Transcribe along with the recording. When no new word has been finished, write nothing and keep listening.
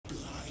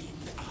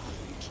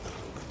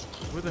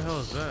Where the hell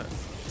is that?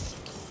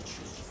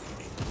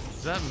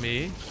 Is that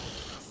me?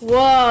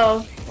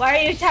 Whoa! Why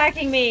are you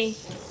attacking me?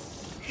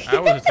 I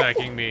was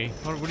attacking me.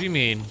 What do you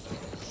mean?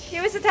 He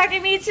was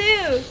attacking me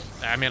too!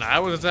 I mean, I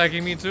was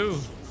attacking me too.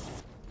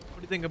 What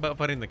do you think about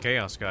fighting the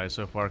Chaos guys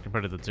so far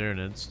compared to the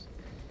Tyranids?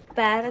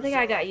 Bad, I think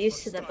I got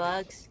used to the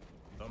bugs.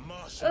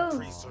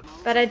 Oh,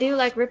 but I do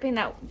like ripping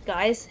that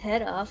guy's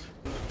head off.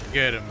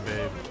 Get him,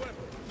 babe.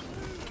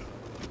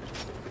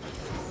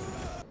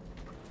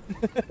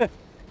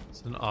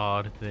 It's an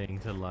odd thing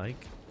to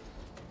like.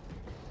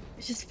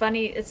 It's just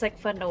funny, it's like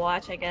fun to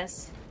watch, I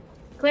guess.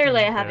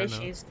 Clearly I have Fair enough.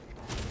 issues.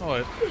 Oh,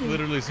 I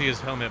literally see his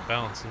helmet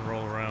bounce and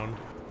roll around.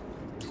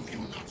 Do you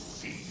not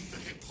see the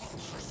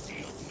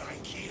hypocrisy of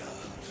Nikea?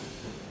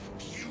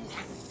 You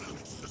have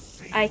felt the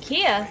same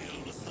IKEA?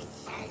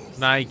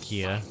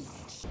 Nikea.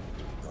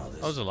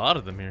 Oh, there's a lot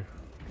of them here.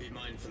 Be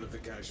mindful of the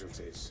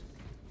casualties.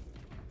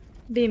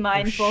 Be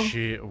mindful. Oh,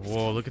 shit.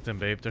 Whoa, look at them,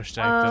 babe. They're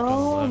stacked up on the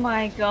Oh left.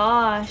 my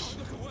gosh.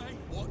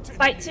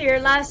 Fight to your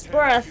last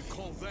breath.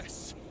 Call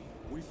this.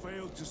 We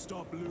failed to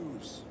stop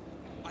Luz.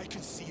 I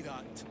can see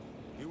that.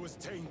 He was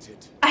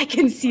tainted. I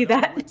can see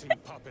that. Witting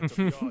puppet of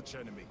the arch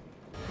enemy.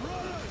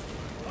 Brothers,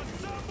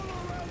 assemble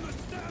around the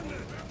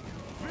standard.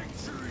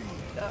 Victory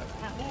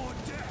or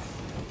death.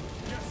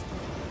 Yes,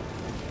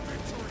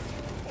 victory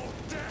or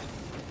death.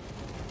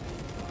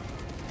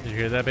 Did you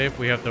hear that, babe?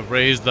 We have to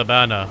raise the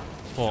banner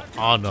for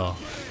honor.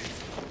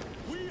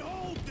 We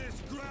hold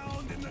this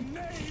ground in the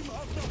name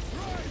of the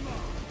Primer.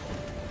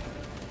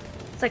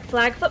 It's like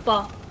flag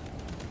football.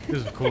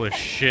 This is cool as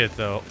shit,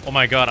 though. Oh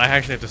my god, I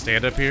actually have to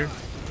stand up here?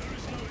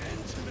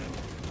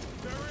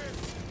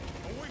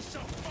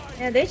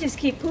 Yeah, they just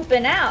keep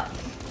pooping out.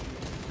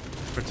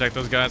 Protect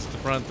those guys at the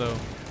front, though.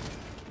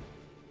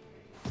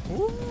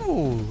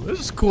 Ooh, this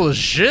is cool as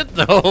shit,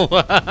 though.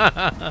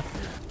 Oh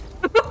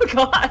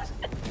god.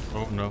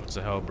 Oh no, it's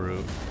a hell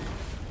brute.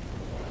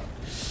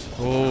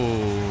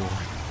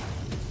 Oh.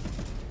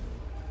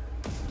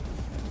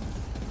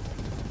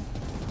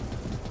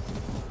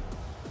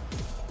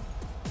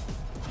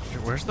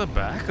 Shit, where's the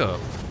backup?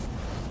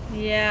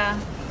 Yeah.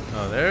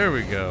 Oh, there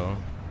we go.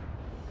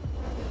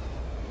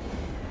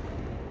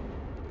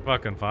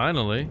 Fucking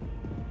finally.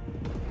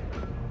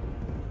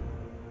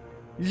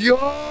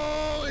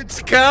 Yo,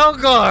 it's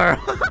Calgar!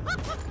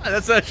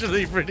 That's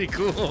actually pretty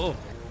cool.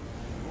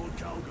 Lord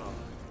Calgar,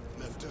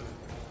 Lieutenant,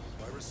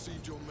 I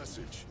received your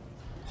message.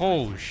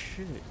 Oh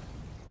shit.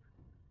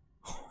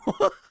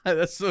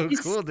 That's so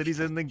cool that he's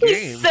in the He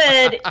game.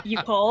 said, you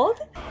called?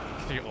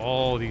 See,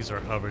 all these are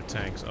hover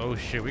tanks. Oh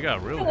shit, we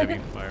got real heavy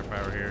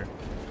firepower here.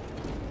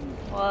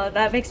 Well,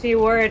 that makes me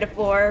worried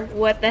for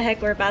what the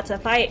heck we're about to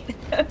fight.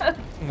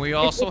 We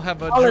also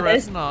have a All of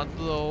this. dreadnought,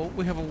 though.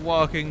 We have a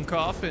walking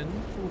coffin.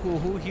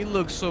 Ooh, he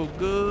looks so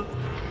good.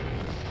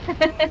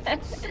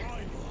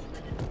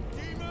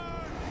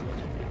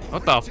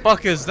 What the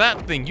fuck is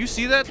that thing? You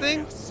see that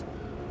thing?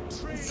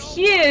 It's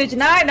huge.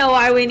 Now I know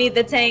why we need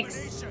the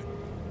tanks.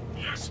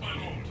 Yes, my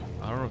lord.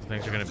 I don't know if the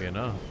tanks are gonna be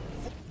enough.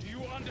 Do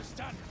you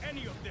understand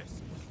any of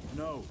this?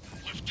 No.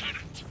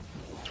 Lieutenant,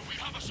 do we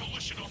have a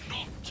solution or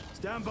not?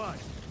 Stand by.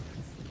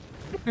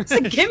 So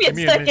give me a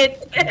second.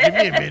 Give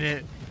me a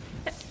minute.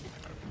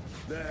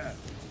 There.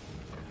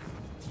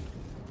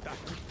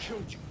 That could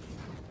kill you.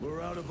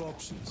 We're out of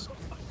options.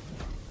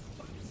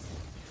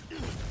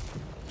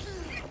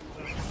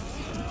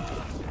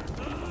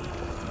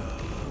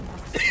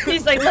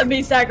 He's like, let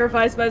me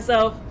sacrifice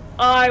myself.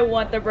 I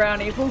want the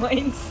brownie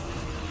points.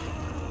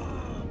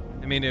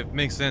 I mean, it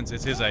makes sense.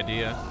 It's his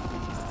idea.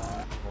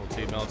 Old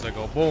team Melta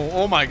go boom.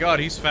 Oh my god,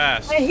 he's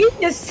fast. He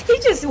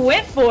just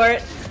went for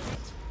it.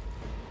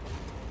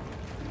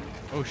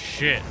 Oh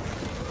shit.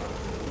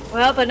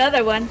 Well,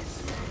 another one.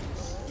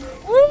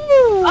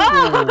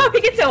 Oh,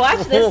 we get to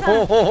watch this,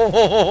 huh?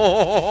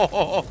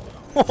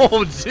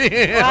 Oh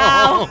damn.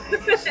 Wow.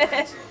 They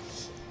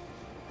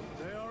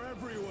are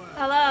everywhere.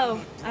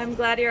 Hello. I'm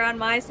glad you're on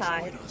my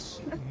side.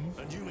 Us,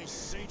 and you may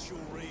sate your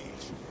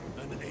rage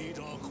and aid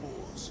our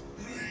cause.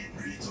 Lead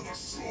me to the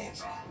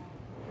slaughter.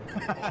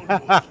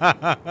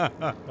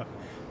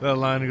 That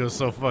line goes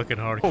so fucking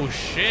hard. Oh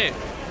shit.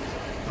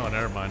 Oh,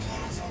 never mind.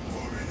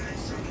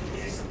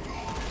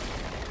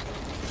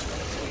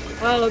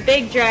 Whoa,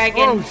 big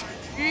dragon. Oh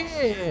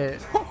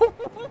shit.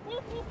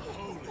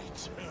 Holy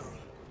terror.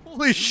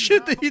 Holy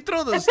shit, did he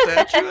throw the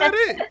statue at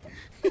it?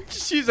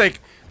 She's like,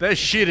 that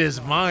shit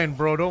is mine,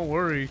 bro. Don't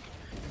worry.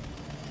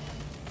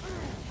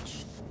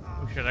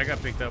 Oh shit, I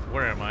got picked up.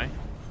 Where am I?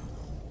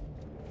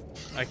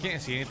 I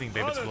can't see anything,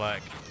 babe. It's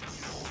black.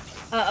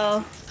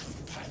 Uh-oh.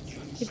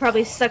 He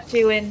probably sucked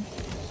you in.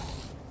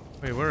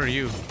 Wait, where are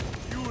you?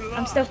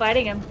 I'm still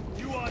fighting him.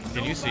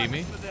 Can you see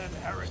me?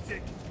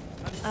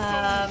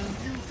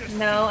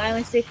 No, I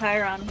only see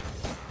Chiron.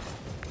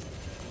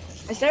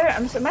 Is there,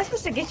 am I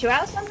supposed to get you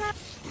out somehow?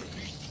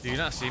 Do you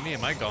not see me?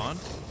 Am I gone?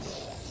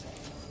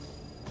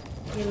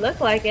 You look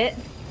like it.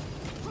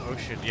 Oh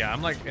shit, yeah,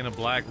 I'm like in a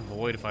black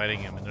void fighting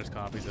him, and there's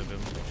copies of him.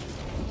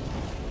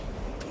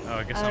 Oh,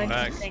 I guess I'm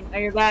back. Interesting. Oh,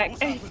 you're back.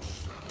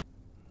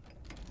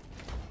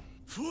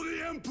 For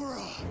the Emperor!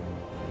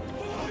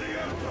 For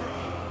the Emperor!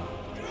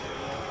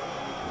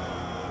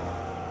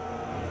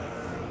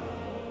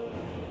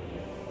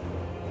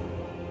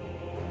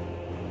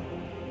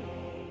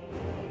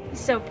 He's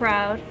so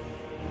proud.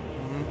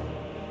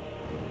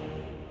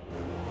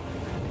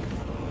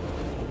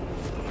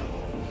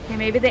 Okay,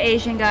 maybe the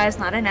Asian guy's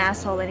not an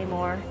asshole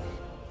anymore.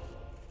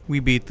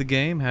 We beat the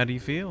game. How do you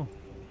feel?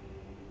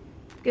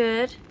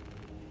 Good.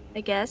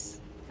 I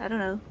guess. I don't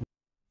know.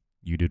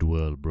 You did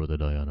well, brother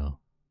Diana.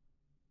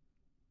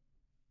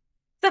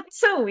 That's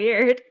so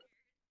weird.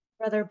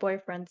 Brother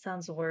boyfriend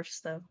sounds worse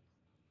though.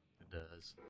 It does.